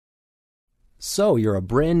So, you're a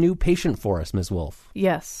brand new patient for us, Ms. Wolf.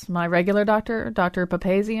 Yes, my regular doctor, Dr.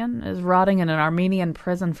 Papazian, is rotting in an Armenian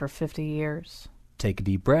prison for 50 years. Take a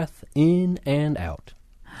deep breath, in and out.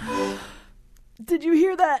 Did you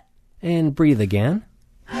hear that? And breathe again.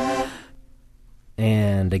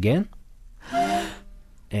 And again.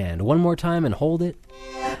 And one more time and hold it.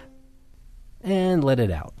 And let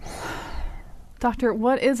it out. Doctor,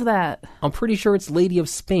 what is that? I'm pretty sure it's Lady of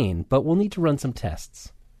Spain, but we'll need to run some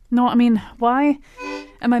tests. No, I mean, why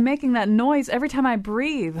am I making that noise every time I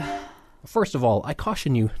breathe? First of all, I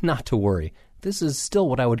caution you not to worry. This is still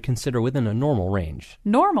what I would consider within a normal range.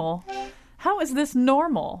 Normal? How is this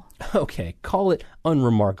normal? Okay, call it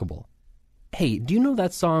unremarkable. Hey, do you know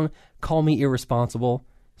that song, Call Me Irresponsible?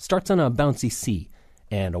 Starts on a bouncy C.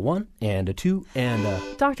 And a 1, and a 2, and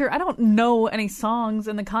a... Doctor, I don't know any songs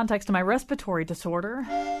in the context of my respiratory disorder.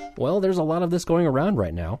 Well, there's a lot of this going around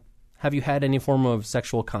right now. Have you had any form of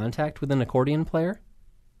sexual contact with an accordion player?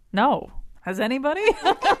 No. Has anybody?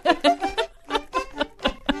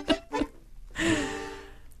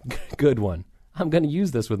 Good one. I'm going to use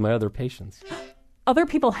this with my other patients. Other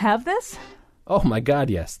people have this? Oh my God,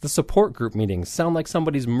 yes. The support group meetings sound like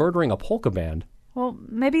somebody's murdering a polka band. Well,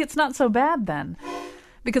 maybe it's not so bad then.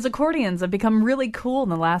 Because accordions have become really cool in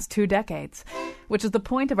the last 2 decades, which is the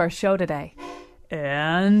point of our show today.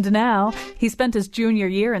 And now, he spent his junior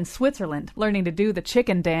year in Switzerland learning to do the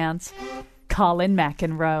chicken dance. Colin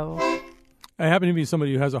McEnroe. I happen to be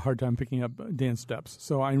somebody who has a hard time picking up dance steps,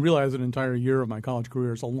 so I realize an entire year of my college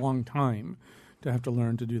career is a long time to have to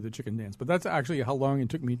learn to do the chicken dance. But that's actually how long it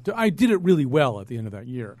took me. I did it really well at the end of that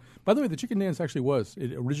year. By the way, the chicken dance actually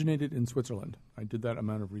it originated in Switzerland. I did that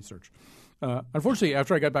amount of research. Unfortunately,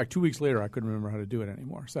 after I got back 2 weeks later, I couldn't remember how to do it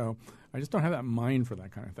anymore. So I just don't have that mind for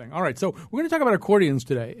that kind of thing. All right, so we're going to talk about accordions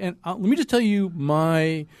today. And let me just tell you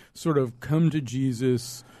my sort of come to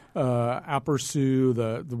Jesus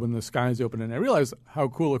aperçu when the skies opened, and I realized how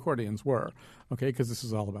cool accordions were. Okay, because this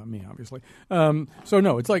is all about me, obviously. So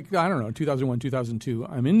no, it's like, I don't know, 2001, 2002.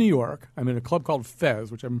 I'm in New York. I'm in a club called Fez,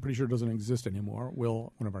 which I'm pretty sure doesn't exist anymore.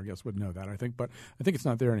 Will, one of our guests, would know that, I think, but I think it's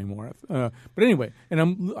not there anymore. But anyway, and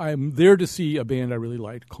I'm there to see a band I really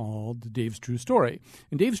liked called Dave's True Story.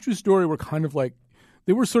 And Dave's True Story were kind of like,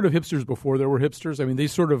 they were sort of hipsters before there were hipsters. I mean, they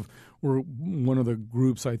sort of were one of the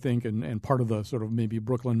groups, I think, and part of the sort of maybe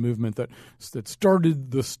Brooklyn movement that started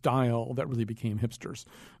the style that really became hipsters.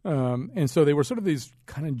 And so they were sort of these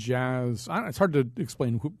kind of jazz. It's hard to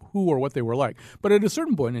explain who or what they were like. But at a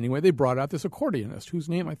certain point, anyway, they brought out this accordionist whose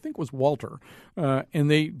name I think was Walter. And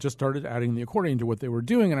they just started adding the accordion to what they were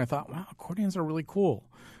doing. And I thought, wow, accordions are really cool.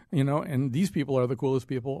 You know, and these people are the coolest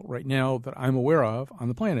people right now that I'm aware of on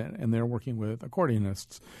the planet, and they're working with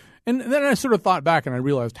accordionists. And then I sort of thought back, and I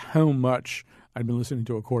realized how much I'd been listening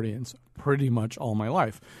to accordions pretty much all my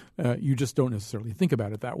life. You just don't necessarily think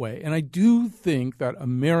about it that way. And I do think that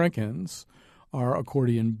Americans are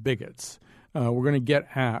accordion bigots. We're going to get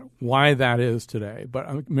at why that is today. But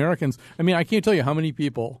Americans, I mean, I can't tell you how many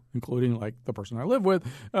people, including like the person I live with,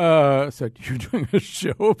 said, "You're doing a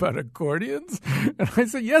show about accordions?" And I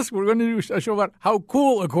said, "Yes, we're going to do a show about how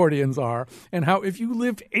cool accordions are and how if you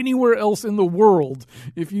lived anywhere else in the world,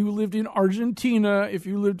 if you lived in Argentina, if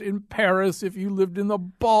you lived in Paris, if you lived in the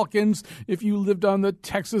Balkans, if you lived on the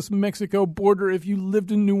Texas-Mexico border, if you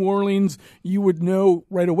lived in New Orleans, you would know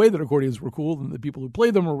right away that accordions were cool and the people who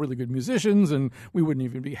played them were really good musicians. And we wouldn't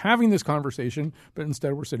even be having this conversation, but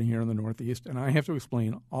instead we're sitting here in the Northeast, and I have to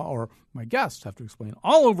explain, or my guests have to explain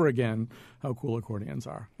all over again how cool accordions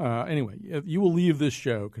are. Anyway, you will leave this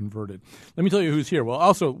show converted. Let me tell you who's here. Well,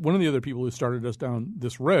 also, one of the other people who started us down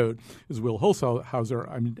this road is Will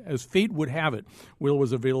Holzhauser. I mean, as fate would have it, Will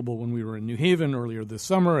was available when we were in New Haven earlier this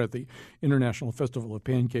summer at the International Festival of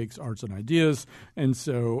Pancakes, Arts, and Ideas, and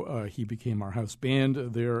so he became our house band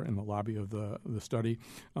there in the lobby of the study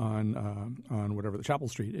on whatever, the Chapel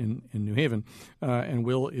Street in New Haven. And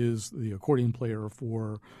Will is the accordion player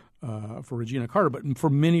for Regina Carter, but for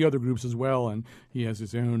many other groups as well. And he has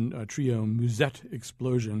his own trio, Musette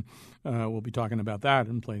Explosion. We'll be talking about that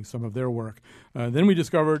and playing some of their work. Then we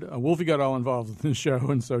discovered, Wolfie got all involved in the show,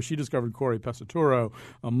 and so she discovered Corey Pesaturo,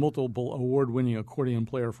 a multiple award-winning accordion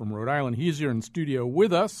player from Rhode Island. He's here in studio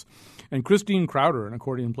with us. And Christine Crowder, an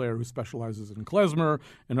accordion player who specializes in klezmer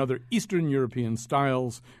and other Eastern European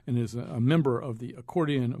styles and is a member of the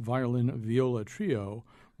accordion, violin, viola trio,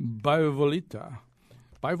 Bivolita.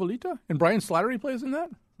 Bivolita? And Brian Slattery plays in that?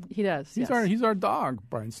 He does, He's our dog,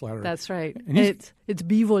 Brian Slattery. That's right. And it's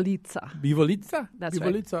Bivolitza. Bivolitza? That's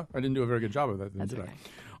Bivolitza. right. I didn't do a very good job of that, That's did okay. I?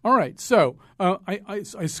 All right, so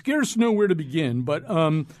I scarce know where to begin, but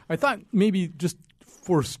I thought maybe just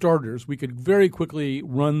for starters we could very quickly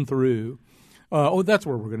run through That's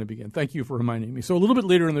where we're going to begin. Thank you for reminding me. So a little bit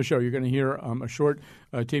later in the show, you're going to hear a short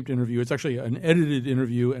taped interview. It's actually an edited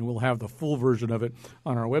interview, and we'll have the full version of it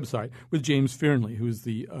on our website with James Fearnley, who's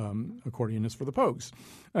the accordionist for the Pogues.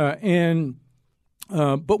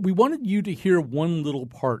 But we wanted you to hear one little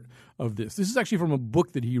part of this. This is actually from a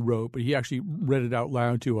book that he wrote, but he actually read it out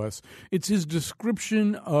loud to us. It's his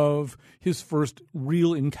description of his first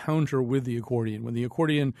real encounter with the accordion, when the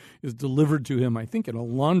accordion is delivered to him, I think, in a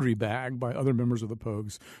laundry bag by other members of the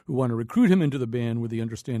Pogues who want to recruit him into the band with the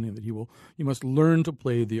understanding that he must learn to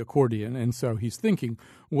play the accordion. And so he's thinking,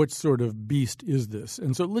 what sort of beast is this?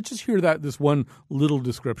 And so let's just hear this one little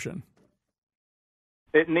description.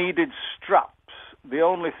 It needed straps. The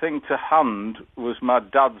only thing to hand was my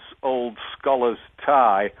dad's old scholar's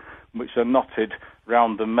tie, which are knotted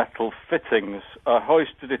round the metal fittings. I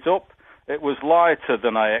hoisted it up. It was lighter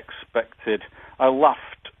than I expected. I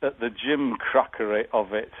laughed at the gimcrackery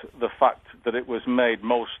of it, the fact that it was made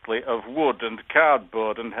mostly of wood and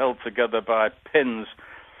cardboard and held together by pins.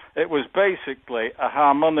 It was basically a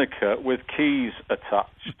harmonica with keys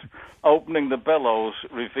attached. Opening the bellows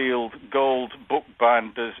revealed gold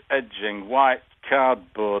bookbinders edging, white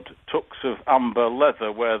cardboard, tucks of amber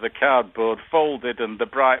leather where the cardboard folded, and the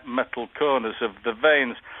bright metal corners of the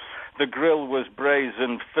veins. The grill was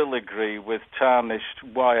brazen filigree with tarnished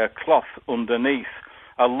wire cloth underneath.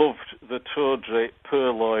 I loved the tawdry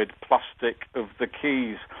pearloid plastic of the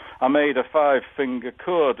keys. I made a 5-finger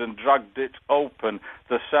chord and dragged it open.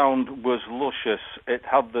 The sound was luscious. It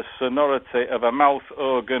had the sonority of a mouth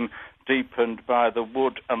organ deepened by the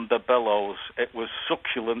wood and the bellows. It was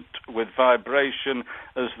succulent with vibration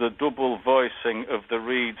as the double voicing of the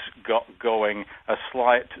reeds got going, a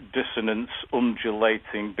slight dissonance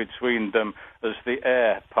undulating between them as the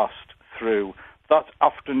air passed through. That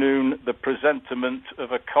afternoon, the presentiment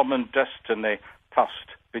of a common destiny passed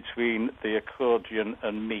between the accordion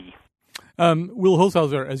and me. Will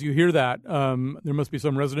Holzhauser, as you hear that, there must be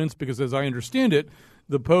some resonance because, as I understand it,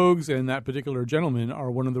 the Pogues and that particular gentleman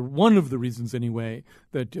are one of the reasons, anyway,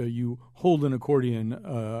 that you hold an accordion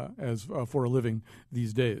as for a living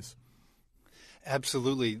these days.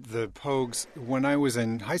 Absolutely. The Pogues, when I was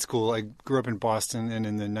in high school, I grew up in Boston, and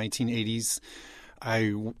in the 1980s,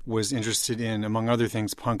 I was interested in, among other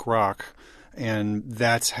things, punk rock. And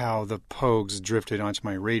that's how the Pogues drifted onto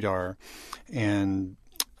my radar. And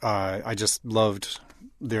I just loved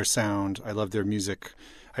their sound. I loved their music.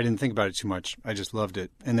 I didn't think about it too much. I just loved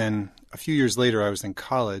it. And then a few years later, I was in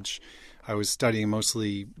college. I was studying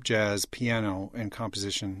mostly jazz, piano, and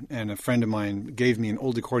composition. And a friend of mine gave me an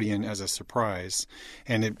old accordion as a surprise.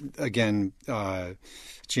 And it, again,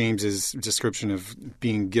 James's description of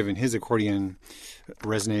being given his accordion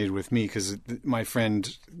resonated with me because my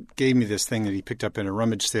friend gave me this thing that he picked up in a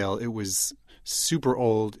rummage sale. It was super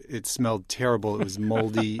old. It smelled terrible. It was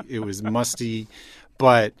moldy. It was musty.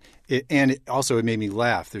 But it made me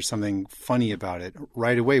laugh. There's something funny about it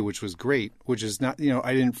right away, which was great, which is not,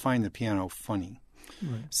 I didn't find the piano funny.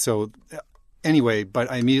 Right. So anyway, but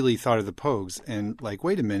I immediately thought of the Pogues and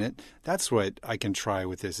wait a minute, that's what I can try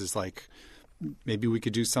with this is maybe we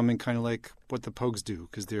could do something kind of like what the Pogues do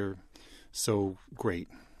because they're so great.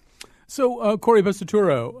 So, Corey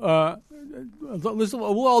Pesaturo,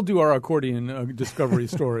 we'll all do our accordion discovery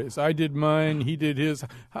stories. I did mine. He did his.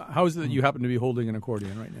 How is it that you happen to be holding an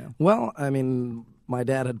accordion right now? Well, I mean, my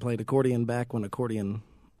dad had played accordion back when accordion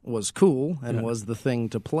was cool and was the thing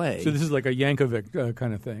to play. So this is like a Yankovic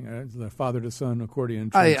kind of thing, the father-to-son accordion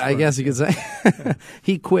transfer. I guess you could say.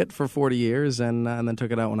 He quit for 40 years and then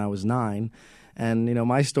took it out when I was 9. And,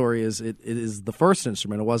 my story is it is the first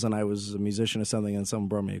instrument. It wasn't I was a musician or something and someone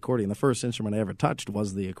brought me an accordion. The first instrument I ever touched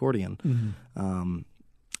was the accordion. Mm-hmm.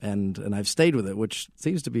 And I've stayed with it, which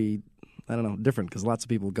seems to be, I don't know, different because lots of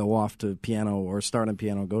people go off to piano or start on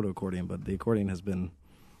piano and go to accordion. But the accordion has been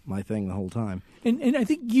my thing the whole time. And I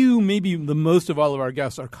think you, maybe the most of all of our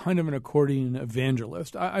guests, are kind of an accordion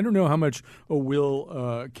evangelist. I don't know how much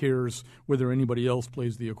Will cares whether anybody else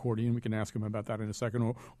plays the accordion. We can ask him about that in a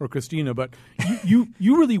second, or Christina. But you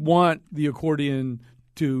really want the accordion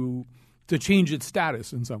to change its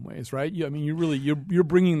status in some ways, right? You're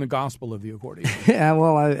bringing the gospel of the accordion. Yeah,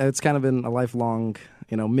 well, it's kind of been a lifelong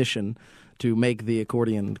mission to make the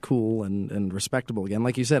accordion cool and respectable again.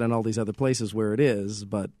 Like you said, in all these other places where it is,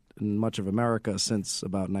 but in much of America since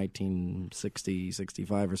about 1960,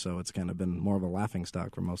 65 or so, it's kind of been more of a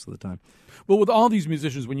laughingstock for most of the time. Well, with all these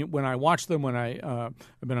musicians, when I watch them, when I've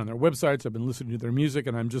been on their websites, I've been listening to their music,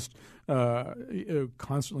 and I'm just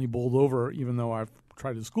constantly bowled over, even though I've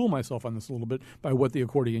try to school myself on this a little bit by what the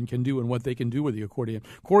accordion can do and what they can do with the accordion.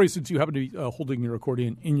 Corey, since you happen to be holding your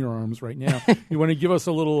accordion in your arms right now, you want to give us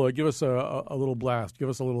a little blast, give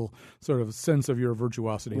us a little sort of sense of your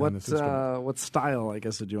virtuosity on this instrument. What style, I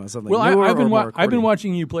guess, did you want? Something well, newer I've been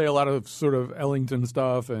watching you play a lot of sort of Ellington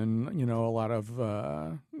stuff and a lot of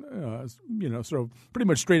sort of pretty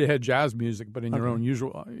much straight ahead jazz music, but in your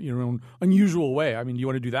own unusual way. I mean, do you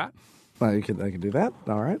want to do that? I can do that.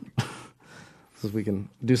 All right. So if we can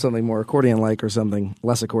do something more accordion-like or something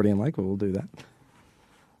less accordion-like, but we'll do that.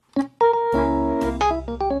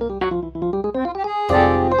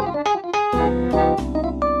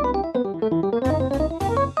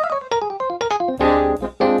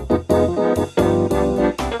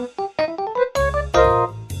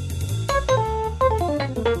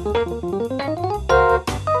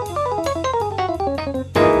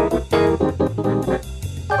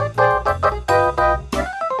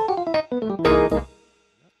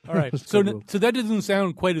 So that doesn't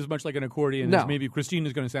sound quite as much like an accordion as maybe Christine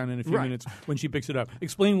is going to sound in a few minutes when she picks it up.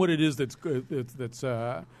 Explain what it is that's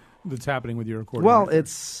happening with your accordion. Well,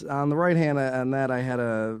 it's on the right hand. On that, I had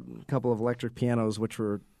a couple of electric pianos which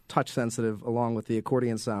were touch sensitive, along with the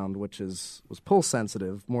accordion sound, which was pulse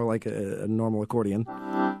sensitive, more like a normal accordion.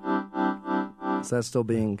 So that's still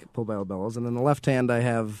being pulled by the bellows. And then the left hand, I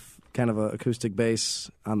have kind of an acoustic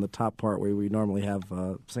bass on the top part where we normally have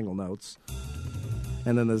single notes.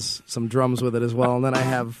 And then there's some drums with it as well. And then I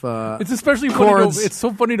have it's especially chords. It's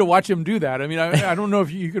so funny to watch him do that. I mean, I don't know if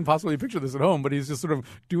you can possibly picture this at home, but he's just sort of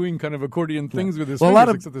doing kind of accordion things with his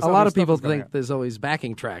fingers. A lot of people think there's always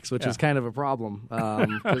backing tracks, which is kind of a problem,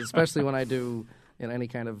 especially when I do any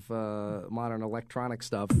kind of modern electronic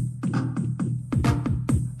stuff.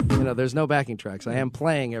 There's no backing tracks. I am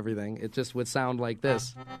playing everything. It just would sound like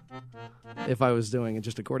this if I was doing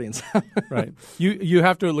just accordion sound. Right. You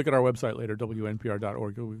have to look at our website later,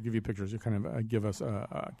 WNPR.org. We'll give you pictures. You kind of give us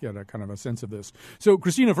get a kind of a sense of this. So,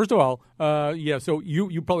 Christina, first of all, so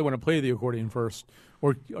you probably want to play the accordion first,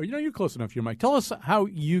 or you're close enough to your mic. Tell us how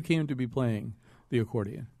you came to be playing the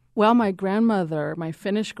accordion. Well, my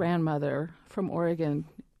Finnish grandmother from Oregon,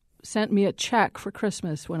 sent me a check for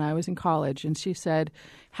Christmas when I was in college, and she said,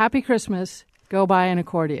 "Happy Christmas, go buy an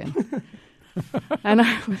accordion." And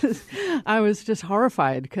I was just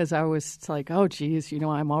horrified because I was like, oh, geez,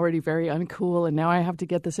 I'm already very uncool, and now I have to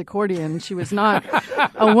get this accordion. She was not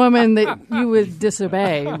a woman that you would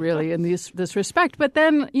disobey, really, in this respect. But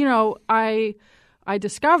then, I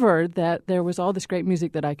discovered that there was all this great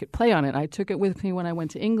music that I could play on it. I took it with me when I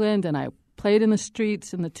went to England, and I played in the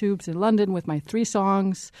streets and the tubes in London with my 3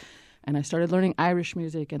 songs, and I started learning Irish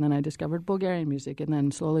music, and then I discovered Bulgarian music, and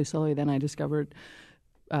then slowly, then I discovered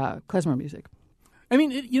klezmer music. I mean,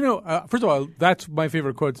 first of all, that's my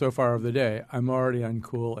favorite quote so far of the day. I'm already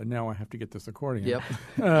uncool, and now I have to get this accordion. Yep.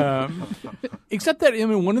 Except that,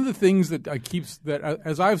 one of the things that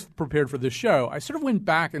as I've prepared for this show, I sort of went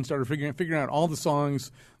back and started figuring out all the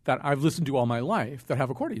songs that I've listened to all my life that have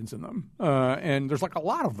accordions in them. And there's like a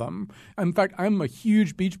lot of them. In fact, I'm a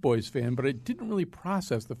huge Beach Boys fan, but I didn't really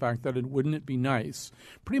process the fact that wouldn't it be nice?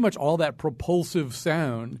 Pretty much all that propulsive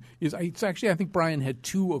sound it's actually, I think Brian had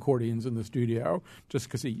 2 accordions in the studio just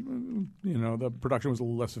because the production was a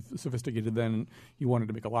little less sophisticated then, and he wanted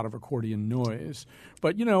to make a lot of accordion noise.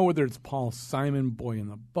 But, whether it's Paul Simon, Boy in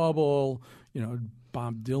the Bubble,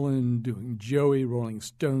 Bob Dylan doing Joey, Rolling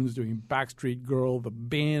Stones doing Backstreet Girl, the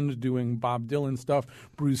band doing Bob Dylan stuff,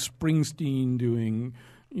 Bruce Springsteen doing,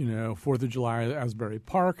 4th of July at Asbury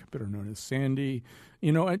Park, better known as Sandy.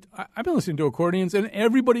 I've been listening to accordions, and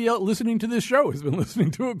everybody else listening to this show has been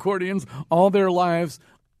listening to accordions all their lives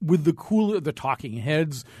with the talking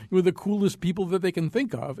heads, with the coolest people that they can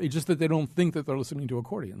think of. It's just that they don't think that they're listening to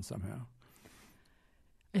accordions somehow.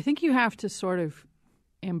 I think you have to sort of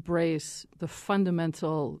embrace the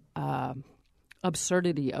fundamental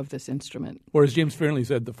absurdity of this instrument. Or as James Fairley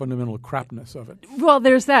said, the fundamental crapness of it. Well,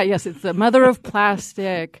 there's that. Yes, it's the mother of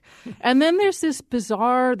plastic. And then there's this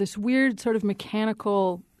weird sort of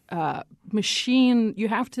mechanical machine. You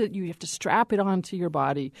have to strap it onto your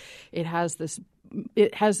body. It has this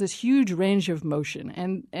huge range of motion,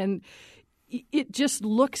 and it just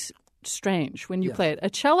looks strange when you play it.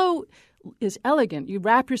 A cello is elegant. You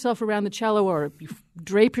wrap yourself around the cello or you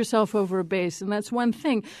drape yourself over a bass, and that's one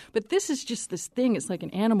thing. But this is just this thing. It's like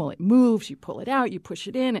an animal. It moves. You pull it out. You push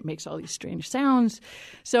it in. It makes all these strange sounds.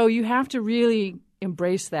 So you have to really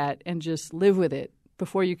embrace that and just live with it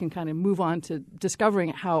before you can kind of move on to discovering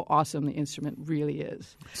how awesome the instrument really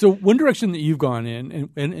is. So one direction that you've gone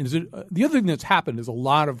in, and is it, the other thing that's happened is a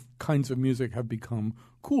lot of kinds of music have become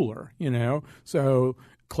cooler, So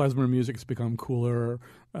klezmer music's become cooler.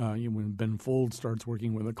 When Ben Folds starts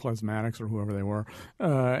working with the Klezmatics or whoever they were,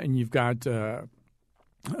 and you've got Gogol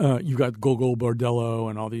Bordello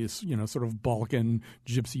and all these sort of Balkan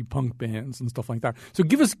gypsy punk bands and stuff like that. So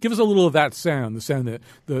give us a little of that sound, the sound that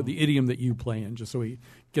the idiom that you play in, just so we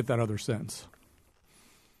get that other sense.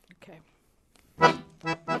 Okay.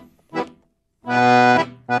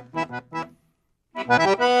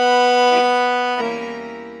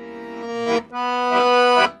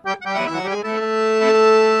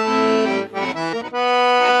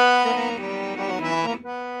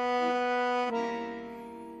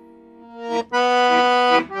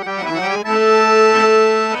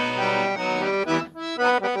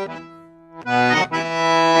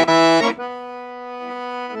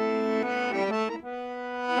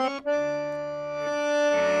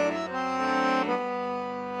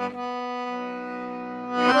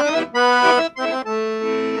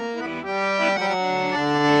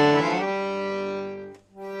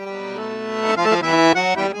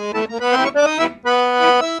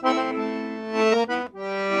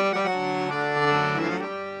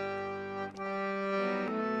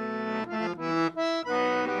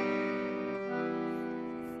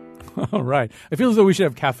 All right. I feel as though we should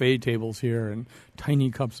have cafe tables here and tiny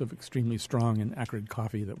cups of extremely strong and acrid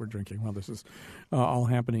coffee that we're drinking while this is all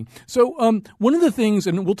happening. So one of the things,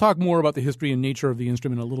 and we'll talk more about the history and nature of the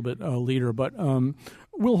instrument a little bit later, but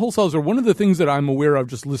Will Holzhauser, one of the things that I'm aware of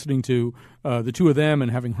just listening to the two of them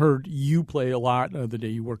and having heard you play a lot the day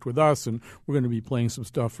you worked with us, and we're going to be playing some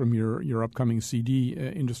stuff from your upcoming CD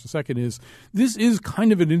in just a second, is this is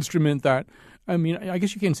kind of an instrument that, I mean, I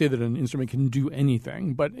guess you can't say that an instrument can do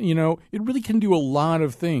anything, but, it really can do a lot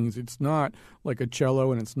of things. It's not like a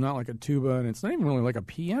cello, and it's not like a tuba, and it's not even really like a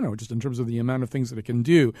piano, just in terms of the amount of things that it can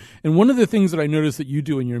do. And one of the things that I notice that you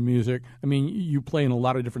do in your music, I mean, you play in a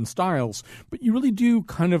lot of different styles, but you really do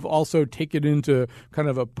kind of also take it into kind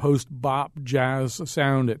of a post-bop jazz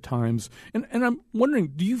sound at times. And I'm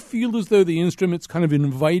wondering, do you feel as though the instrument's kind of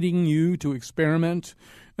inviting you to experiment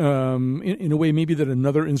in a way maybe that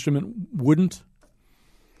another instrument wouldn't?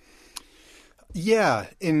 Yeah,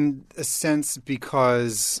 in a sense,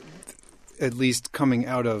 because at least coming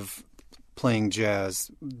out of playing jazz,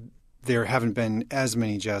 there haven't been as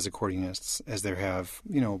many jazz accordionists as there have,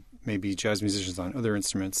 maybe jazz musicians on other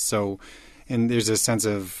instruments. So, and there's a sense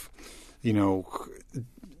of,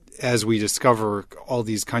 as we discover all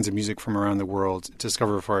these kinds of music from around the world,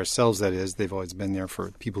 discover for ourselves, that is, they've always been there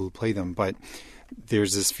for people who play them, but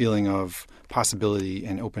there's this feeling of possibility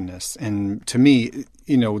and openness. And to me,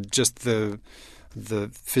 just the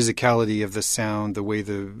physicality of the sound, the way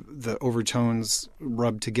the overtones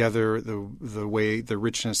rub together, the way the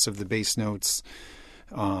richness of the bass notes,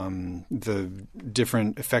 the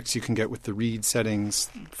different effects you can get with the reed settings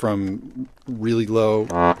from really low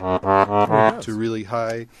to really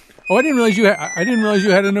high. Oh, I didn't realize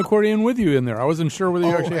you had an accordion with you in there. I wasn't sure whether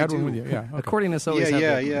you actually had one with you. Yeah, okay. Accordionists always have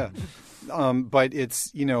that. Yeah. But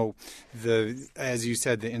it's, as you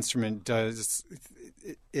said, the instrument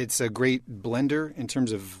it's a great blender in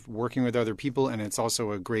terms of working with other people, and it's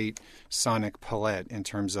also a great sonic palette in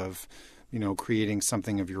terms of, creating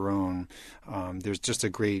something of your own. There's just a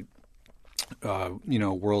great,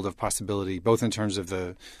 world of possibility, both in terms of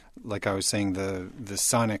like I was saying, the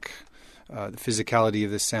sonic, the physicality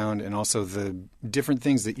of the sound, and also the different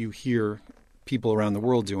things that you hear people around the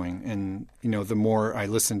world doing. And, the more I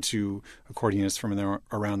listen to accordionists from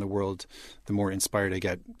around the world, the more inspired I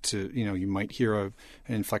get to, you might hear an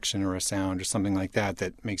inflection or a sound or something like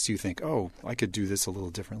that makes you think, oh, I could do this a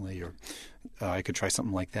little differently, or I could try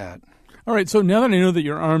something like that. All right, so now that I know that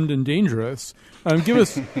you're armed and dangerous, give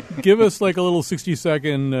us like a little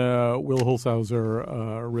 60-second Will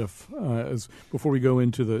Holzhauser riff before we go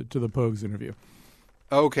into the Pogues interview.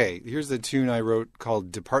 Okay, here's the tune I wrote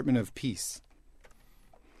called Department of Peace.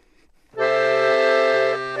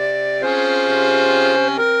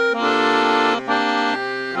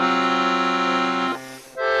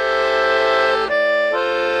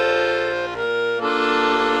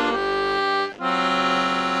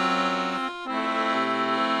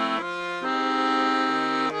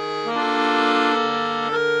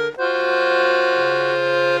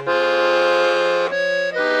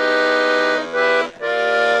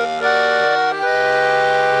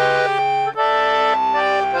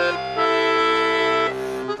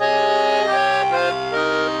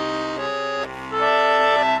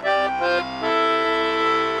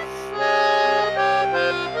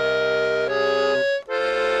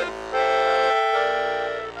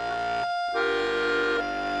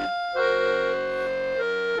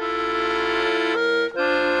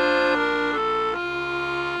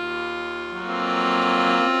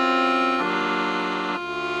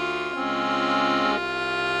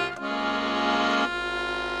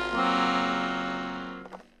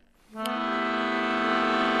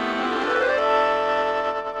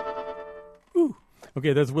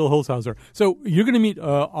 Okay, that's Will Holzhauser. So you're going to meet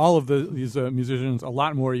all of these musicians, a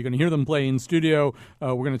lot more. You're going to hear them play in studio.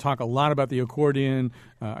 We're going to talk a lot about the accordion.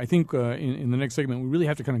 I think in the next segment, we really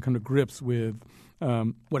have to kind of come to grips with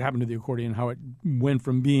what happened to the accordion, how it went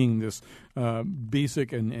from being this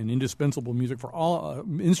basic and indispensable music for all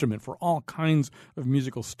instrument for all kinds of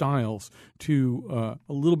musical styles to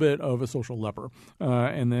a little bit of a social leper,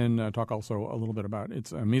 and then talk also a little bit about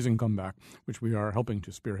its amazing comeback, which we are helping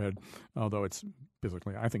to spearhead, although it's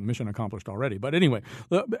basically, I think, mission accomplished already. But anyway,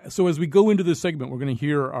 so as we go into this segment, we're going to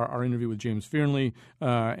hear our interview with James Fearnley,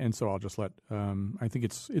 and so I'll just let, I think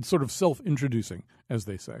it's sort of self-introducing, as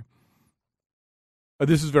they say.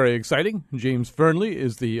 This is very exciting. James Fearnley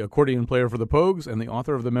is the accordion player for the Pogues and the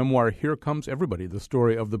author of the memoir Here Comes Everybody, the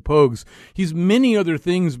story of the Pogues. He's many other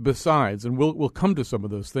things besides, and we'll come to some of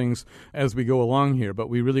those things as we go along here, but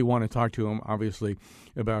we really want to talk to him, obviously,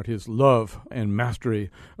 about his love and mastery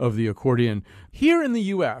of the accordion. Here in the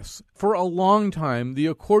U.S., for a long time, the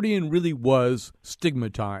accordion really was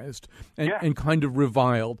stigmatized and kind of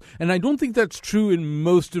reviled. And I don't think that's true in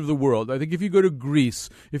most of the world. I think if you go to Greece,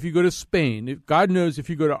 if you go to Spain, God knows if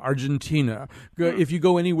you go to Argentina, if you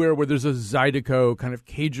go anywhere where there's a Zydeco kind of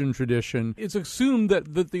Cajun tradition, it's assumed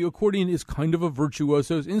that the accordion is kind of a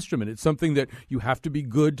virtuoso's instrument. It's something that you have to be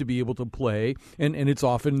good to be able to play, and it's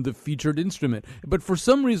often the featured instrument. But for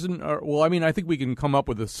some reason, I think we can come up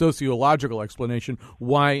with a sociological explanation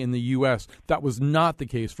why in the U.S. that was not the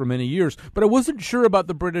case for many years. But I wasn't sure about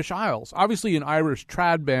the British Isles. Obviously, in Irish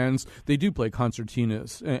trad bands, they do play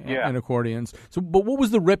concertinas and accordions. But what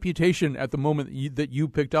was the reputation at the moment that you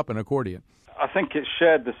picked up an accordion? I think it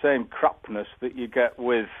shared the same crapness that you get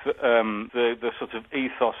with the sort of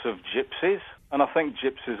ethos of gypsies. And I think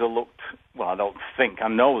gypsies are I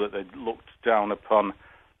know that they're looked down upon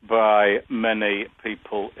by many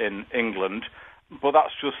people in England, but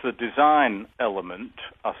that's just the design element,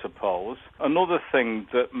 I suppose. Another thing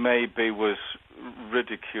that maybe was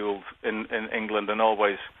ridiculed in England and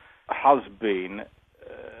always has been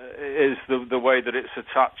is the way that it's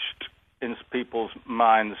attached in people's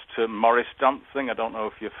minds to Morris dancing. I don't know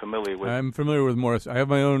if you're familiar with it. I'm familiar with Morris. I have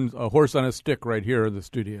my own horse on a stick right here in the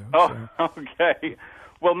studio. Oh, so. Okay.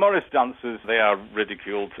 Well, Morris dancers, they are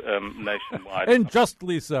ridiculed nationwide. And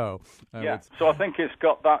justly so. So I think it's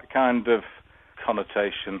got that kind of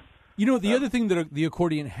connotation. You know, the other thing that the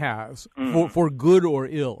accordion has, for good or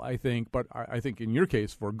ill, I think, but I think in your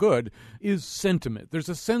case for good, is sentiment. There's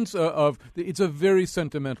a sense of it's a very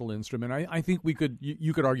sentimental instrument. I think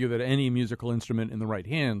you could argue that any musical instrument in the right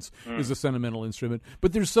hands is a sentimental instrument.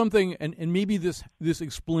 But there's something, and maybe this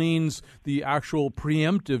explains the actual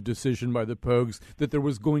preemptive decision by the Pogues that there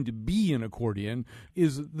was going to be an accordion,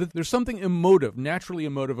 is that there's something emotive, naturally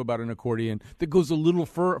emotive about an accordion that goes a little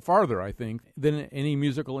farther, I think, than any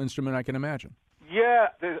musical instrument I can imagine. Yeah,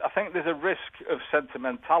 I think there's a risk of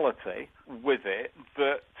sentimentality with it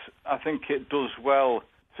that I think it does well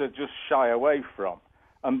to just shy away from.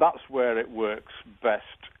 And that's where it works best,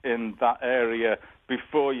 in that area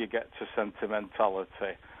before you get to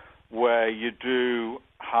sentimentality, where you do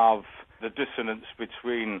have the dissonance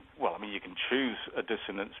between, you can choose a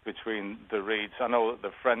dissonance between the reeds. I know that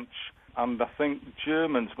the French and I think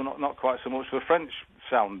Germans, but not quite so much, the French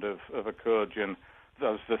sound of accordion,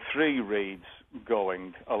 there's the three reeds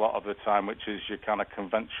going a lot of the time, which is your kind of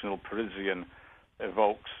conventional Parisian,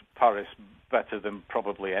 evokes Paris better than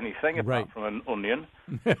probably anything, apart from an onion,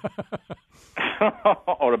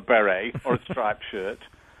 or a beret, or a striped shirt.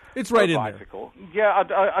 It's right in bicycle. There. Yeah,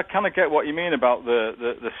 I kind of get what you mean about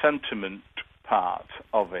the sentiment part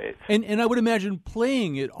of it. And I would imagine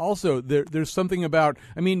playing it also, there's something about,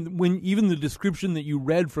 when even the description that you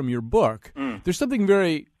read from your book, there's something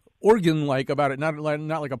very organ-like about it, not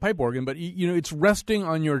like a pipe organ, but it's resting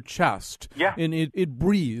on your chest, and it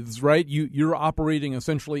breathes, right? You're operating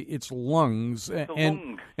essentially its lungs,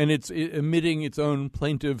 and it's emitting its own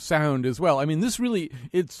plaintive sound as well. This really,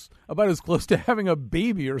 it's about as close to having a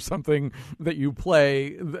baby or something that you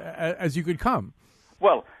play as you could come.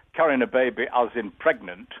 Well, carrying a baby, as in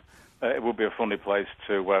pregnant, it would be a funny place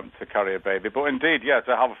to carry a baby, but indeed,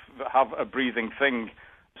 to have a breathing thing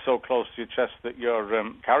so close to your chest that you're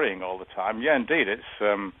carrying all the time. Yeah, indeed, it's.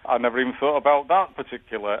 I never even thought about that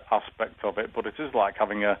particular aspect of it, but it is like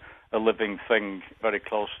having a living thing very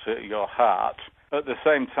close to your heart. At the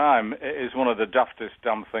same time, it is one of the daftest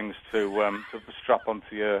damn things to strap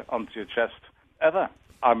onto your chest ever.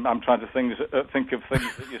 I'm trying to think of things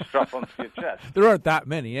that you strap onto your chest. There aren't that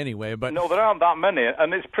many anyway, but... No, there aren't that many,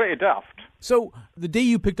 and it's pretty daft. So the day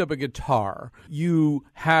you picked up a guitar, you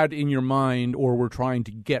had in your mind or were trying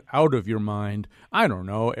to get out of your mind, I don't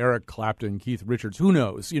know, Eric Clapton, Keith Richards, who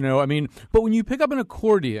knows, but when you pick up an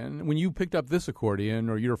accordion, when you picked up this accordion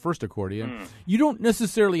or your first accordion, you don't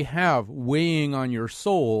necessarily have weighing on your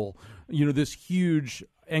soul, this huge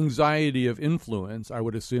anxiety of influence, I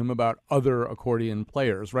would assume, about other accordion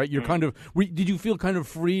players, right? You're did you feel kind of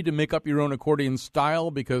free to make up your own accordion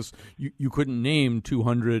style because you couldn't name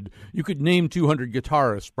 200, you could name 200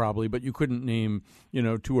 guitarists probably, but you couldn't name,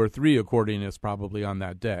 2 or 3 accordionists probably on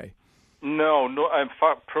that day? No, in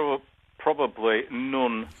fact, probably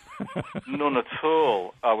none. None at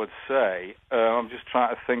all, I would say. I'm just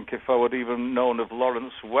trying to think if I would even known of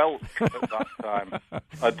Lawrence Welk at that time.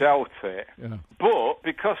 I doubt it. Yeah. But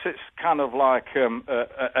because it's kind of like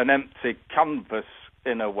an empty canvas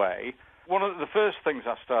in a way, one of the first things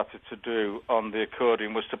I started to do on the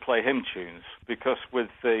accordion was to play hymn tunes, because with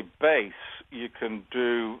the bass you can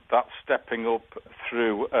do that stepping up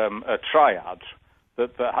through a triad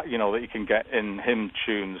that you can get in hymn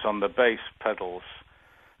tunes on the bass pedals.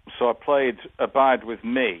 So I played Abide With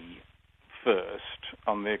Me first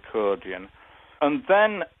on the accordion. And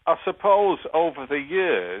then, I suppose, over the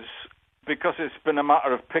years, because it's been a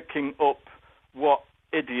matter of picking up what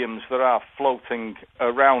idioms there are floating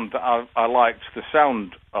around that I liked the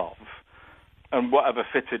sound of, and whatever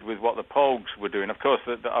fitted with what the Pogues were doing. Of course,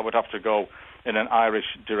 I would have to go in an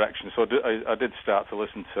Irish direction. So I did start to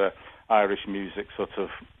listen to Irish music sort of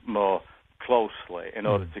more closely in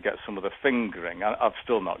order to get some of the fingering. I've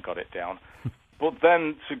still not got it down. But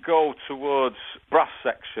then to go towards brass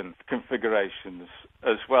section configurations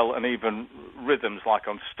as well, and even rhythms like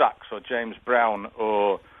on Stax or James Brown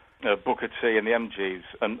or Booker T and the MGs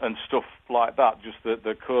and stuff like that, just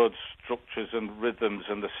the chord structures and rhythms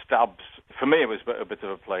and the stabs. For me, it was a bit of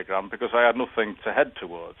a playground because I had nothing to head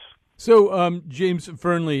towards. So, James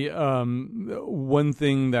Fernley, one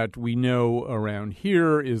thing that we know around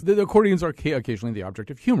here is that accordions are occasionally the object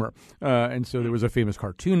of humor. And so there was a famous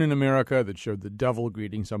cartoon in America that showed the devil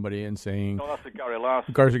greeting somebody and saying... Oh, that's a Gary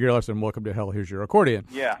Larson. Gary Larson, welcome to hell, here's your accordion.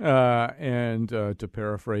 Yeah. And to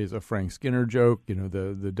paraphrase a Frank Skinner joke,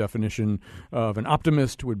 the definition of an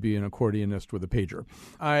optimist would be an accordionist with a pager.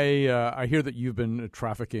 I hear that you've been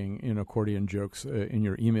trafficking in accordion jokes in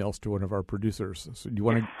your emails to one of our producers. So do you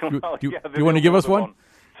want to... Do you want to give us one?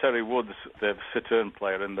 Terry Woods, the cittern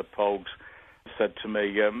player in the Pogues, said to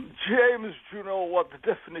me, James, do you know what the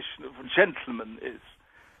definition of a gentleman is?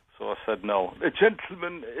 So I said, no. A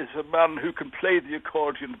gentleman is a man who can play the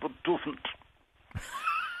accordion but doesn't.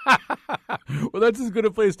 Well, that's as good a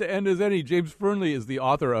place to end as any. James Fernley is the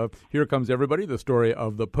author of Here Comes Everybody, the story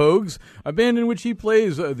of the Pogues, a band in which he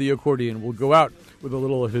plays the accordion. We'll go out with a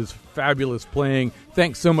little of his fabulous playing.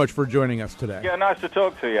 Thanks so much for joining us today. Yeah, nice to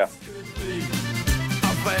talk to you. A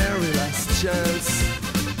very last chance.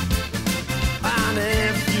 And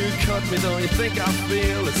if you cut me, don't you think I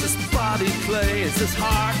feel it's this body play, it's this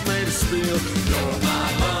heart made of steel. You're my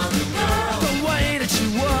London girl. The way that you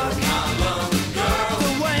walk, my London girl.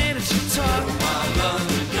 The way that you talk, my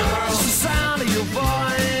London girl. Just the sound of your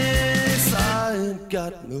voice, I ain't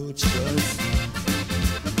got no choice.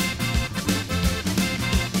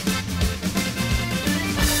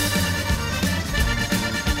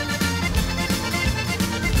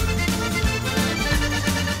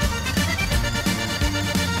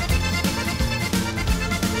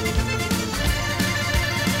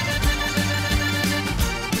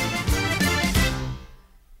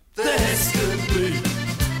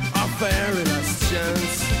 Very last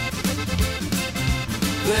chance.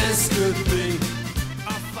 This could be a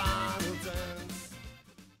final dance.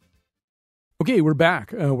 Okay, we're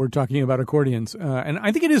back. We're talking about accordions. And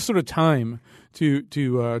I think it is sort of time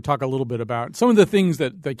to talk a little bit about some of the things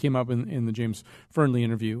that came up in the James Fernley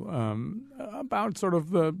interview about sort of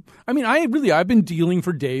the... I mean, I've been dealing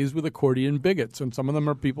for days with accordion bigots, and some of them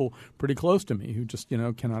are people pretty close to me who just,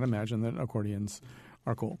 cannot imagine that accordions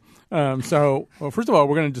are cool. So, first of all,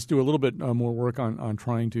 we're going to just do a little bit more work on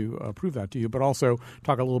trying to prove that to you, but also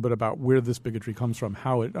talk a little bit about where this bigotry comes from,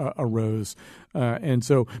 how it arose.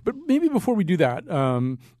 But maybe before we do that,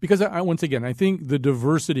 because once again, I think the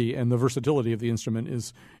diversity and the versatility of the instrument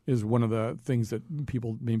is one of the things that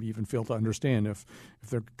people maybe even fail to understand if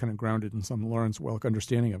they're kind of grounded in some Lawrence Welk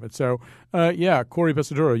understanding of it. So, Corey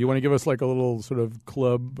Pesaduro, you want to give us like a little sort of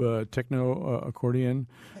club techno accordion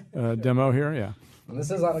demo here? Yeah. And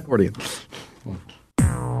this is on accordion.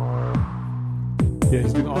 Yeah,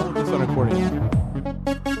 he's doing all of this on accordion.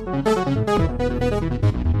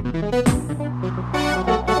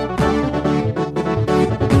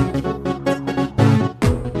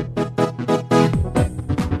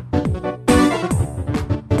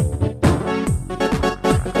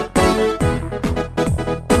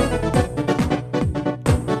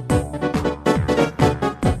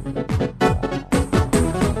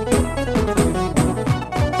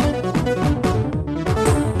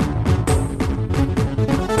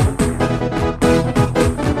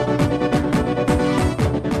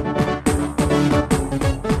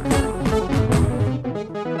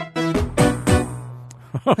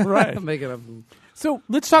 Right. Make it up. So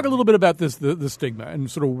let's talk a little bit about this, the stigma,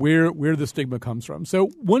 and sort of where the stigma comes from. So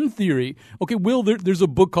one theory, okay, Will, there's a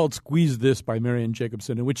book called Squeeze This by Marianne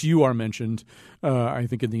Jacobson, in which you are mentioned, I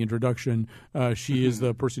think, in the introduction. She is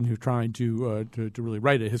the person who tried to really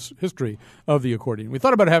write a history of the accordion. We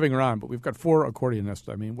thought about having her on, but we've got 4 accordionists.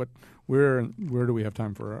 I mean, where do we have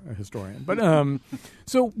time for a historian? But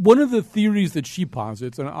so one of the theories that she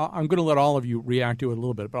posits, and I'm going to let all of you react to it a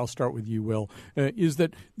little bit, but I'll start with you, Will, is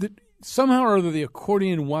that somehow or other the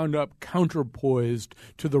accordion wound up counterpoised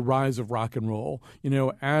to the rise of rock and roll.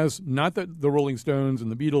 As not that the Rolling Stones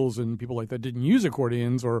and the Beatles and people like that didn't use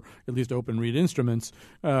accordions or at least open reed instruments,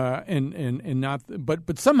 and not,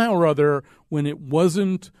 but somehow or other when it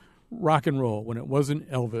wasn't rock and roll, when it wasn't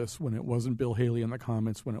Elvis, when it wasn't Bill Haley and the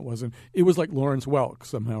Comets, it was like Lawrence Welk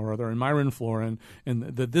somehow or other and Myron Florin, and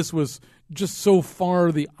that this was just so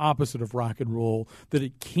far the opposite of rock and roll that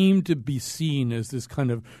it came to be seen as this kind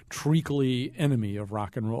of treacly enemy of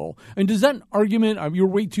rock and roll. And does that argument, you're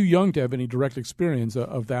way too young to have any direct experience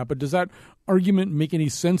of that, but does that argument make any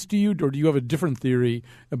sense to you, or do you have a different theory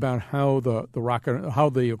about how how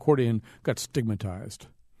the accordion got stigmatized?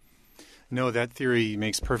 No, that theory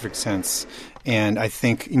makes perfect sense. And I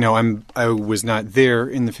think, I was not there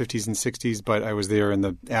in the 50s and 60s, but I was there in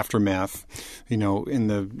the aftermath, in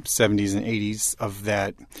the 70s and 80s of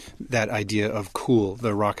that idea of cool,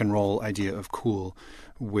 the rock and roll idea of cool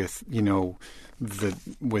with,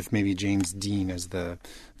 with maybe James Dean as the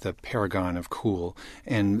paragon of cool.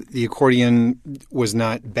 And the accordion was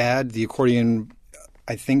not bad. The accordion,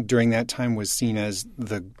 I think, during that time was seen as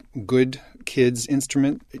the good kid's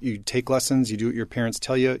instrument. You take lessons, you do what your parents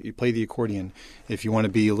tell you, you play the accordion. If you want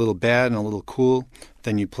to be a little bad and a little cool,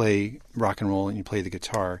 then you play rock and roll and you play the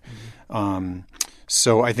guitar. Mm-hmm.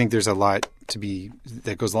 So I think there's a lot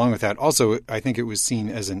that goes along with that. Also, I think it was seen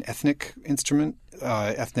as an ethnic instrument,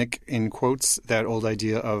 ethnic in quotes, that old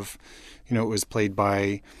idea of, it was played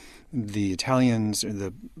by the Italians or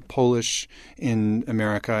the Polish in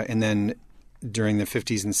America, and then during the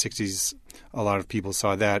 50s and 60s, a lot of people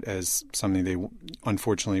saw that as something they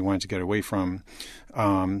unfortunately wanted to get away from.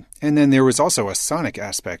 And then there was also a sonic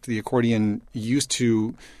aspect. The accordion used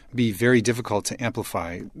to be very difficult to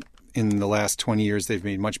amplify. In the last 20 years, they've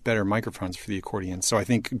made much better microphones for the accordion. So I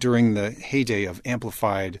think during the heyday of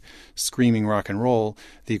amplified screaming rock and roll,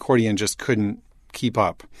 the accordion just couldn't keep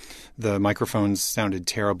up. The microphones sounded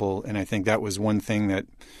terrible, and I think that was one thing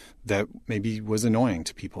that maybe was annoying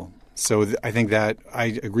to people. So I think that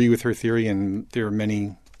I agree with her theory, and there are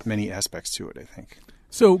many, many aspects to it, I think.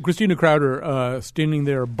 So Christina Crowder, standing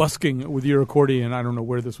there busking with your accordion, I don't know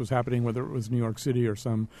where this was happening, whether it was New York City or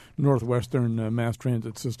some northwestern mass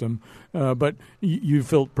transit system, but you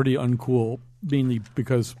felt pretty uncool,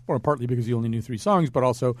 partly because you only knew 3 songs, but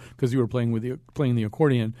also because you were playing the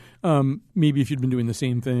accordion. Maybe if you'd been doing the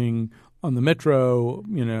same thing on the metro,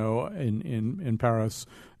 in Paris,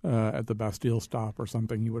 at the Bastille stop or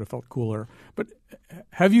something, you would have felt cooler. But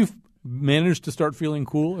have you managed to start feeling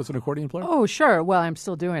cool as an accordion player? Oh, sure. Well, I'm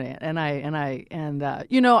still doing it, and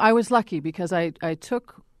I was lucky because I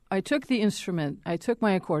took the instrument. I took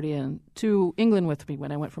my accordion to England with me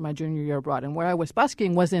when I went for my junior year abroad, and where I was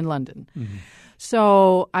busking was in London. Mm-hmm.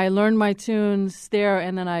 So I learned my tunes there,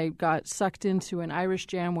 and then I got sucked into an Irish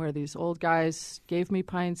jam where these old guys gave me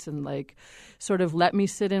pints and sort of let me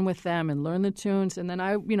sit in with them and learn the tunes. And then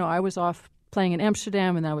I was off playing in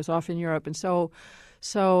Amsterdam, and I was off in Europe, and so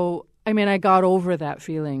I got over that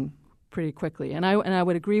feeling pretty quickly. And I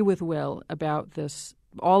would agree with Will about this,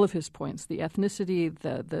 all of his points: the ethnicity,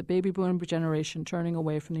 the baby boom generation turning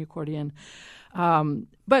away from the accordion.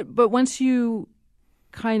 But once you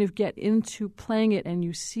kind of get into playing it and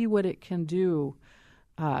you see what it can do,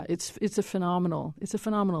 it's a phenomenal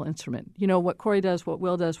instrument. What Corey does, what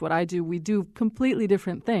Will does, what I do, we do completely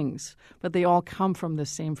different things, but they all come from the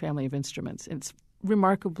same family of instruments. It's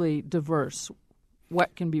remarkably diverse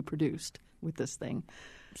what can be produced with this thing.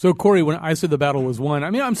 So, Corey, when I said the battle was won,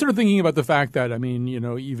 I'm sort of thinking about the fact that,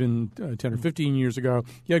 even 10 or 15 years ago,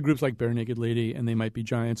 you had groups like Bare Naked Lady and They Might Be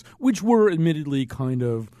Giants, which were admittedly kind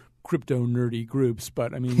of crypto nerdy groups,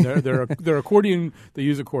 but they're accordion. They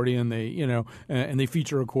use accordion. They and they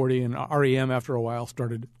feature accordion. REM after a while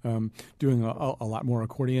started doing a lot more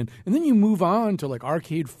accordion, and then you move on to like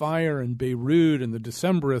Arcade Fire and Beirut and the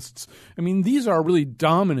Decemberists. These are really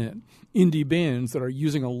dominant indie bands that are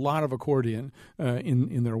using a lot of accordion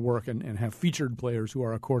in their work and have featured players who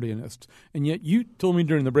are accordionists. And yet, you told me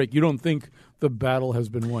during the break you don't think the battle has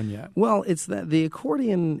been won yet. Well, it's that the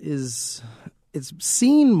accordion is. It's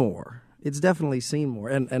seen more It's definitely seen more.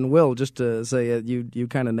 And Will, just to say, you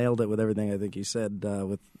kind of nailed it with everything I think you said.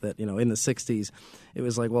 With that, in the '60s, it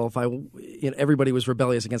was like, well, if everybody was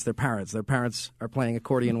rebellious against their parents. Their parents are playing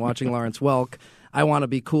accordion, watching Lawrence Welk. I want to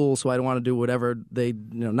be cool, so I don't want to do whatever they,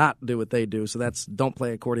 not do what they do. So that's don't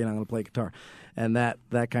play accordion. I'm going to play guitar, and that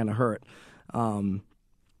kind of hurt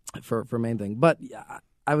for main thing. But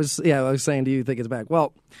I was saying, do you think it's back?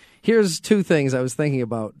 Well, here's two things I was thinking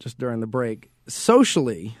about just during the break.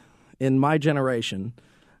 Socially, in my generation,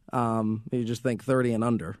 you just think 30 and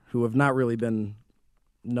under, who have not really been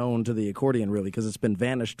known to the accordion really because it's been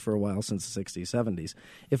vanished for a while since the 60s, 70s.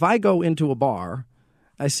 If I go into a bar,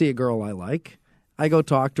 I see a girl I like, I go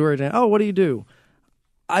talk to her, and, oh, what do you do?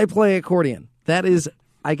 I play accordion. That is,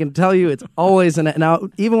 I can tell you, it's always now,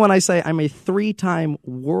 even when I say I'm a 3-time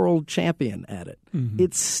world champion at it,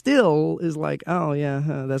 it still is like, oh,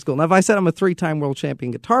 yeah, that's cool. Now, if I said I'm a 3-time world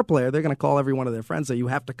champion guitar player, they're going to call every one of their friends and say, you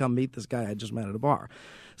have to come meet this guy I just met at a bar.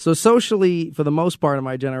 So socially, for the most part of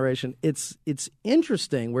my generation, it's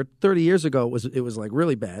interesting. Where 30 years ago it was like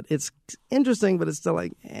really bad. It's interesting, but it's still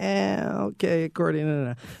like, okay,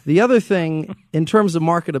 accordion. The other thing, in terms of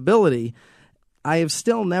marketability, I have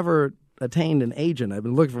still never attained an agent. I've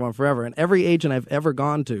been looking for one forever, and every agent I've ever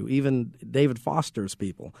gone to, even David Foster's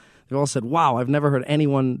people, they've all said, wow, I've never heard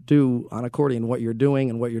anyone do on accordion what you're doing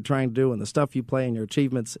and what you're trying to do and the stuff you play and your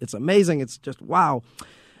achievements. It's amazing. It's just wow.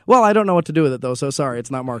 Well, I don't know what to do with it, though, so sorry,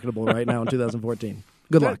 it's not marketable right now in 2014.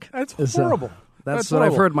 Good luck. That's horrible. That's what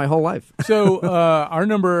I've heard my whole life. So our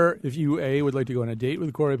number, if you, would like to go on a date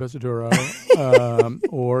with Corey Pesatoro,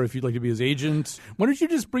 or if you'd like to be his agent, why don't you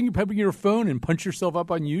just bring your phone and punch yourself up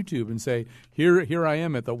on YouTube and say, here I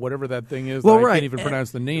am at the whatever that thing is that I can't even pronounce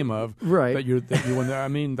the name of. Right. That you won there. I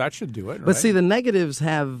mean, that should do it, But see, the negatives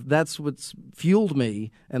that's what's fueled me,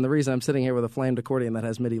 and the reason I'm sitting here with a flamed accordion that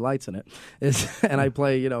has MIDI lights in it, is, and I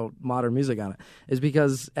play, modern music on it, is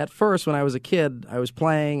because at first when I was a kid, I was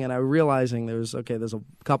playing and I was realizing there's a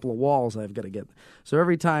couple of walls I've got to get. So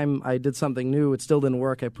every time I did something new, it still didn't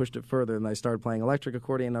work. I pushed it further, and I started playing electric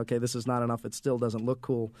accordion. Okay, this is not enough. It still doesn't look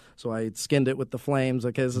cool. So I skinned it with the flames.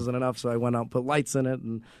 Okay, this isn't enough. So I went out and put lights in it,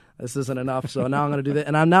 and this isn't enough. So now I'm going to do that.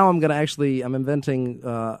 And I'm inventing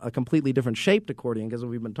a completely different shaped accordion because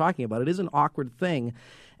we've been talking about it. It is an awkward thing.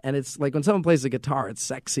 And it's like when someone plays the guitar, it's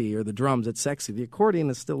sexy, or the drums, it's sexy. The accordion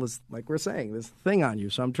is still, like we're saying, this thing on you.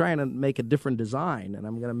 So I'm trying to make a different design, and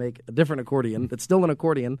I'm going to make a different accordion. It's still an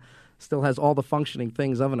accordion, still has all the functioning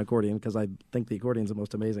things of an accordion, because I think the accordion is the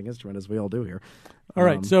most amazing instrument, as we all do here. All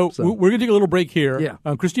right, so we're going to take a little break here.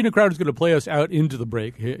 Yeah. Christina Crowder is going to play us out into the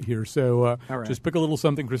break here. So all right. Just pick a little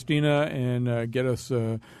something, Christina, and get us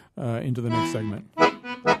into the next segment.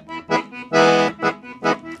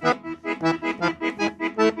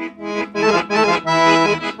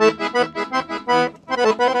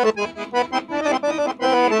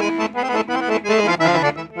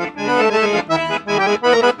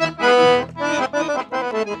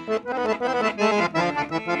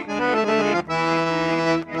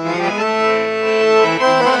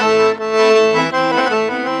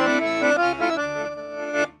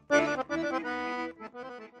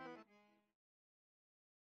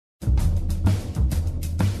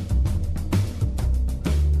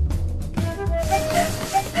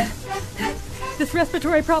 This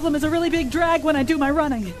respiratory problem is a really big drag when I do my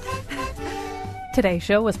running. Today's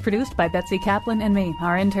show was produced by Betsy Kaplan and me.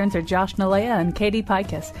 Our interns are Josh Nalea and Katie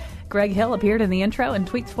Pikus. Greg Hill appeared in the intro and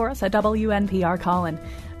tweets for us at WNPR Colin.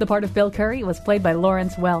 The part of Bill Curry was played by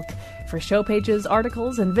Lawrence Welk. For show pages,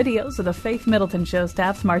 articles, and videos of the Faith Middleton Show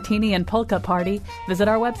staff's Martini and Polka Party, visit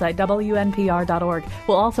our website, WNPR.org.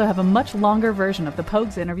 We'll also have a much longer version of the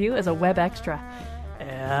Pogues interview as a web extra.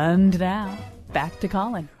 And now, back to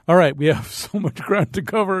Colin. All right, we have so much ground to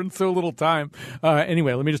cover in so little time.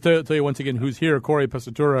 Anyway, let me just tell you once again who's here. Corey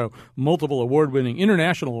Pesatoro, multiple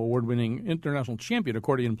international award-winning, international champion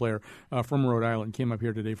accordion player from Rhode Island, came up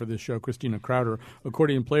here today for this show. Christina Crowder,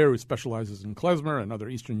 accordion player who specializes in klezmer and other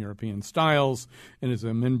Eastern European styles, and is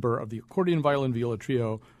a member of the accordion, violin, viola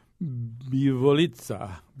trio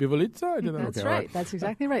Bivolizza? I did that? That's okay, right. All right. That's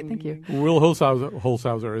exactly right. Thank you. Will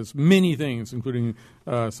Holshouser is many things, including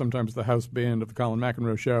sometimes the house band of the Colin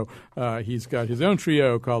McEnroe Show. He's got his own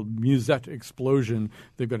trio called Musette Explosion.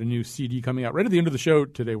 They've got a new CD coming out right at the end of the show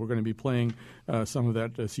today. We're going to be playing some of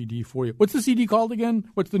that CD for you. What's the CD called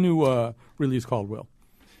again? What's the new release called, Will?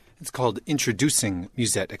 It's called Introducing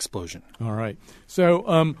Musette Explosion. All right.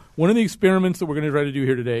 So one of the experiments that we're going to try to do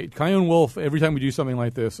here today, Kyone Wolf, every time we do something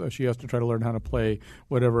like this, she has to try to learn how to play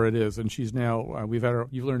whatever it is. And she's now,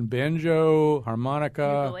 you've learned banjo,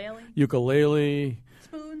 harmonica, ukulele,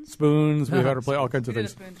 spoons. We've had her play all kinds of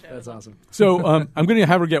things. That's awesome. So I'm going to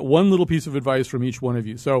have her get one little piece of advice from each one of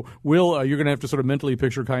you. So, Will, you're going to have to sort of mentally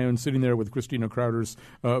picture Kyone sitting there with Christina Crowder's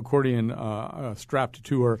accordion strapped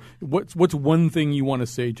to her. What's one thing you want to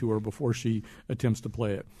say to her before she attempts to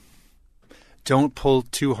play it? Don't pull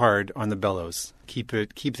too hard on the bellows. Keep the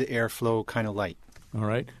airflow kind of light. All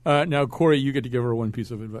right. Now, Corey, you get to give her one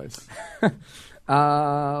piece of advice.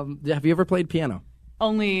 Have you ever played piano?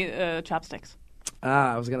 Only chopsticks.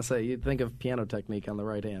 I was going to say, you'd think of piano technique on the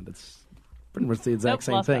right hand. It's pretty much the exact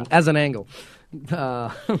same lost thing, that. as an angle.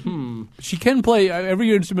 She can play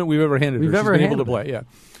every instrument we've ever handed her. She's been able to play, yeah.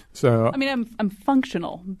 So, I mean, I'm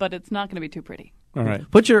functional, but it's not going to be too pretty. all right.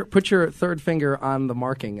 Put your third finger on the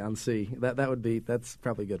marking on C. That's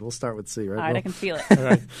probably good. We'll start with C, right? All right, Will? I can feel it. All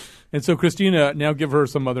right. And so, Christina, now give her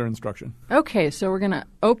some other instruction. Okay, so we're going to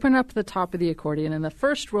open up the top of the accordion, and the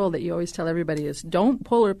first rule that you always tell everybody is don't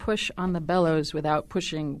pull or push on the bellows without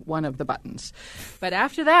pushing one of the buttons. But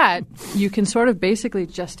after that, you can sort of basically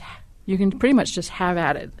you can pretty much just have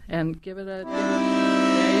at it and give it a.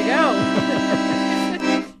 There you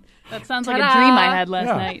go. That sounds like Ta-da! a dream I had last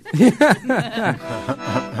night.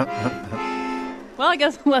 Well, I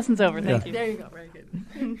guess the lesson's over. Thank you. There you go. Very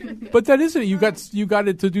good. But that isn't it. You got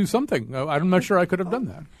it to do something. I'm not sure I could have done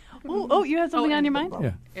that. Oh, you had something on your mind?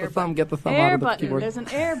 Yeah. Get the thumb out Air of the button. keyboard. There's an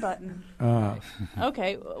air button. Uh,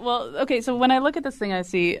 Okay. Well, okay. So when I look at this thing, I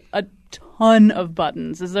see a ton of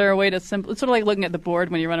buttons. Is there a way to It's sort of like looking at the board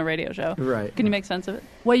when you run a radio show. Right. Can you make sense of it?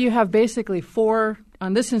 Well, you have basically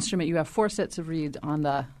on this instrument, you have 4 sets of reeds on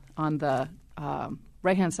the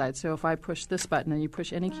right-hand side. So if I push this button and you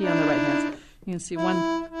push any key on the right hand, you can see one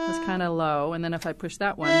was kind of low. And then if I push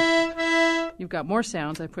that one, you've got more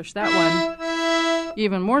sounds. I push that one,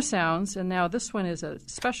 even more sounds. And now this one is a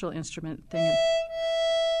special instrument thing.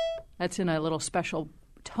 That's in a little special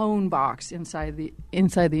tone box inside the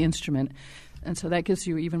instrument. And so that gives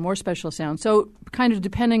you even more special sound. So kind of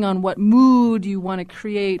depending on what mood you want to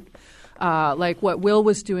create, like what Will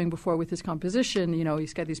was doing before with his composition,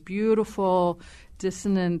 he's got these beautiful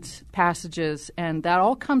dissonant passages, and that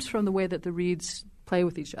all comes from the way that the reeds play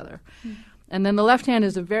with each other. And then the left hand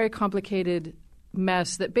is a very complicated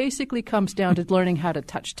mess that basically comes down to learning how to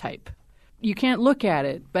touch type. You can't look at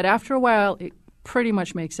it, but after a while it pretty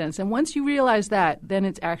much makes sense. And once you realize that, then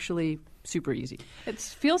it's actually super easy. It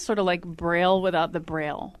feels sort of like Braille without the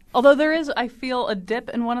Braille. Although there is, I feel, a dip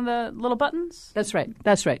in one of the little buttons. That's right.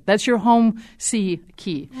 That's your home C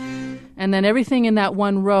key. And then everything in that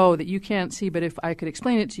one row that you can't see, but if I could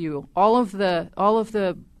explain it to you, all of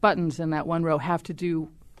the buttons in that one row have to do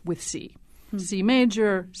with C. C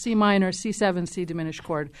major, C minor, C7, C diminished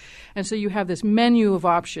chord. And so you have this menu of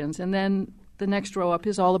options, and then the next row up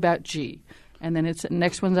is all about G. And then the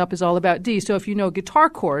next one's up is all about D. So if you know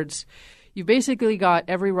guitar chords, you've basically got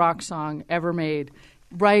every rock song ever made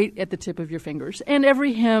right at the tip of your fingers. And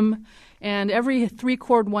every hymn and every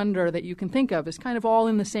 3-chord wonder that you can think of is kind of all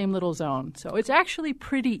in the same little zone. So it's actually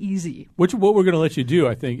pretty easy. what we're going to let you do,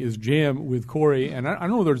 I think, is jam with Corey. And I don't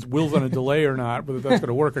know whether Will's on a delay or not, whether that's going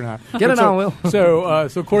to work or not. Get it on, Will.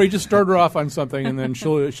 So Corey, just start her off on something, and then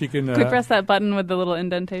she can. Can we press that button with the little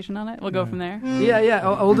indentation on it? We'll go from there.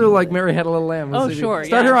 Yeah. We'll do like Mary Had a Little Lamb. Oh, sure,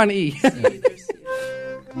 Start yeah. her on E.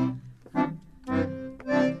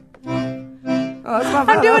 Oh, that's not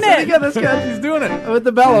bad. I'm doing That's it. Good. That's good. She's doing it. With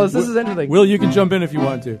the bellows. This is interesting. Will, you can jump in if you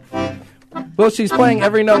want to. Well, she's playing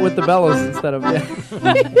every note with the bellows instead of. Yeah.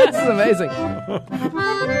 This is amazing.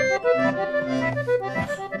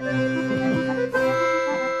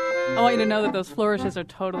 I want you to know that those flourishes are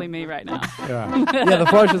totally me right now. Yeah. Yeah, the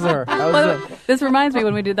flourishes are. This reminds me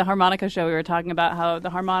when we did the harmonica show, we were talking about how the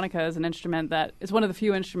harmonica is an instrument that is one of the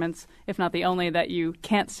few instruments, if not the only, that you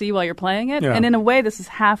can't see while you're playing it. Yeah. And in a way, this is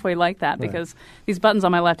halfway like that Right. because these buttons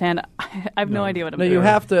on my left hand, I have no idea what I'm No, doing. you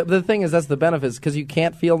have to. The thing is, that's the benefits because you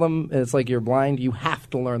can't feel them. It's like you're blind. You have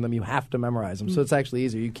to learn them. You have to memorize them. So it's actually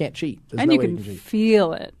easier. You can't cheat. There's and no you way can you can cheat.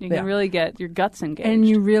 feel it. You Yeah. can really get your guts engaged.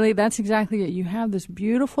 And that's exactly it. You have this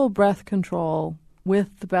beautiful breath control with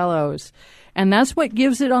the bellows. And that's what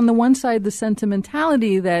gives it on the one side the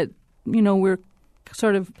sentimentality that, we're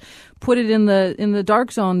sort of put it in the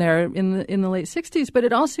dark zone there in the late 60s, but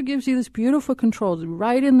it also gives you this beautiful control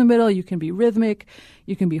right in the middle. You can be rhythmic,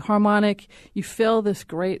 you can be harmonic, you fill this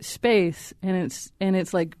great space, and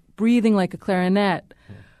it's like breathing like a clarinet,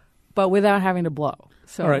 but without having to blow.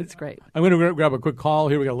 So All right. it's great. I'm going to grab a quick call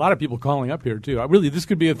here. We got a lot of people calling up here, too. Really, this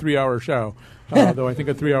could be a 3-hour show, though I think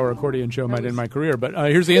a 3-hour accordion show might end my career. But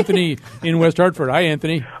here's Anthony in West Hartford. Hi,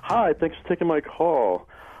 Anthony. Hi, thanks for taking my call.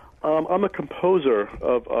 I'm a composer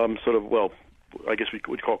of I guess we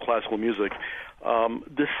would call classical music.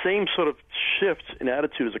 The same sort of shift in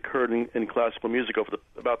attitude has occurred in classical music over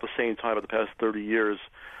about the same time of the past 30 years.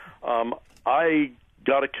 I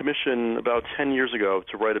got a commission about 10 years ago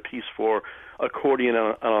to write a piece for accordion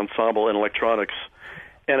and ensemble and electronics.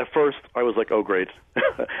 And at first, I was like, oh, great,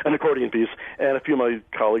 an accordion piece. And a few of my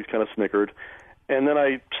colleagues kind of snickered. And then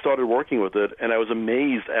I started working with it, and I was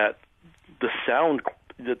amazed at the sound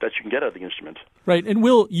that you can get out of the instrument. Right. And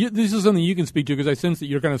Will, this is something you can speak to, because I sense that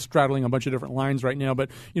you're kind of straddling a bunch of different lines right now.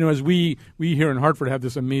 But, as we here in Hartford have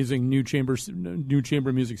this amazing new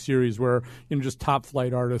chamber music series where, just top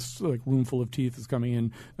flight artists like Roomful of Teeth is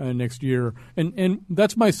coming in next year. And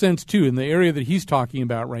that's my sense, too. In the area that he's talking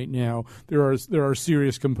about right now, there are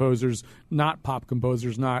serious composers, not pop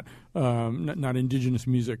composers, not indigenous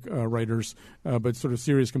music writers, but sort of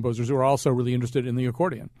serious composers who are also really interested in the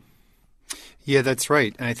accordion. Yeah, that's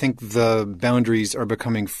right. And I think the boundaries are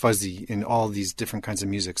becoming fuzzy in all these different kinds of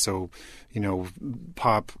music. So,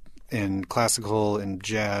 pop and classical and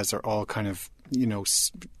jazz are all kind of,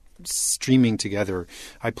 streaming together.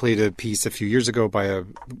 I played a piece a few years ago by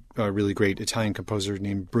a really great Italian composer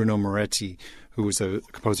named Bruno Moretti, who was a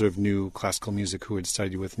composer of new classical music who had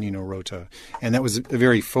studied with Nino Rota. And that was a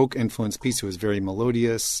very folk-influenced piece. It was very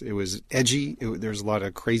melodious. It was edgy. There's a lot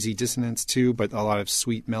of crazy dissonance, too, but a lot of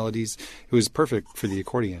sweet melodies. It was perfect for the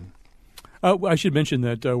accordion. I should mention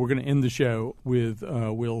that we're going to end the show with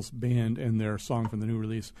Will's band and their song from the new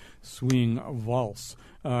release, Swing Valse.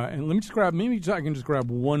 And let me just grab, I can just grab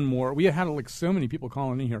one more. We had so many people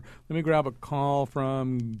calling in here. Let me grab a call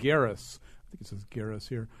from Garris. I think it says Garris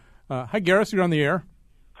here. Hi, Garris, you're on the air.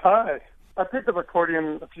 Hi. I picked up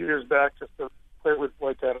accordion a few years back just to play with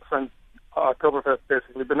at a friend's Oktoberfest,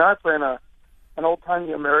 basically. But now I play in an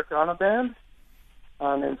old-timey Americana band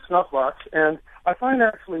named Snuffbox. And I find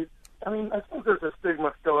actually, I suppose there's a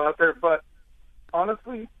stigma still out there, but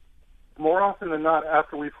honestly, more often than not,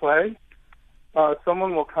 after we play,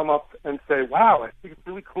 someone will come up and say, wow, I think it's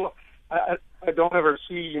really cool. I don't ever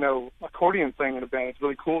see, accordion playing in a band. It's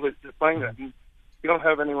really cool that you're playing that. And you don't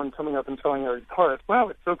have anyone coming up and telling our guitarist, wow,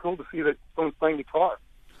 it's so cool to see that someone's playing guitar.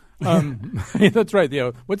 That's right.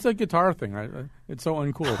 What's that guitar thing? It's so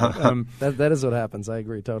uncool. But, that is what happens. I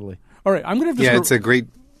agree totally. All right, I'm going to. It's a great.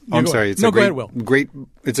 I'm sorry. It's go ahead, Will.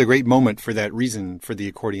 It's a great moment for that reason for the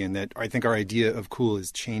accordion. That I think our idea of cool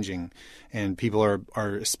is changing, and people are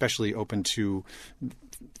especially open to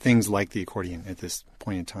things like the accordion at this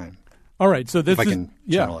point in time. All right, so this if I can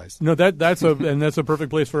generalize. No, that's a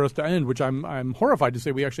perfect place for us to end, which I'm horrified to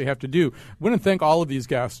say we actually have to do. I want to thank all of these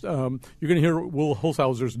guests. You're going to hear Will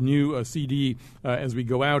Holzhauser's new CD as we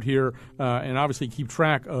go out here, and obviously keep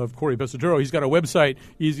track of Corey Pesaturo. He's got a website,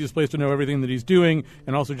 easiest place to know everything that he's doing,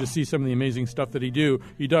 and also just see some of the amazing stuff that he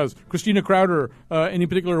does. Christina Crowder, any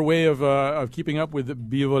particular way of keeping up with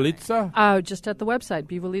Bivolitza? Just at the website,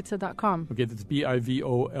 bivolitza.com. Okay, that's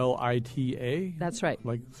Bivolita. That's right.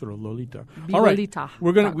 Like sort of Lolita. Bivolita. All right,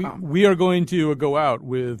 we are going to go out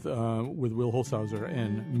with Will Holzhauser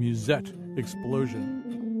and Musette Explosion.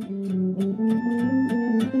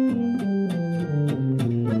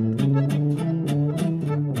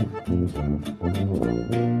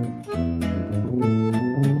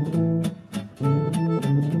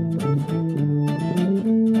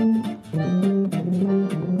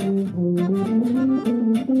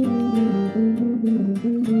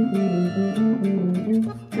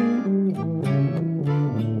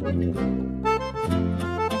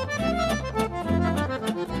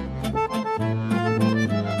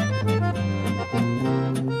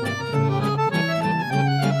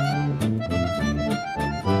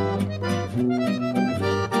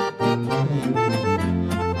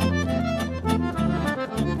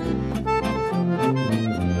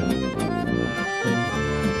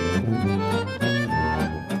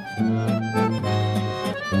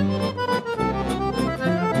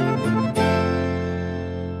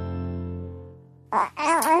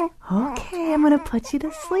 Okay, I'm going to put you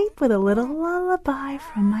to sleep with a little lullaby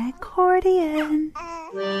from my accordion.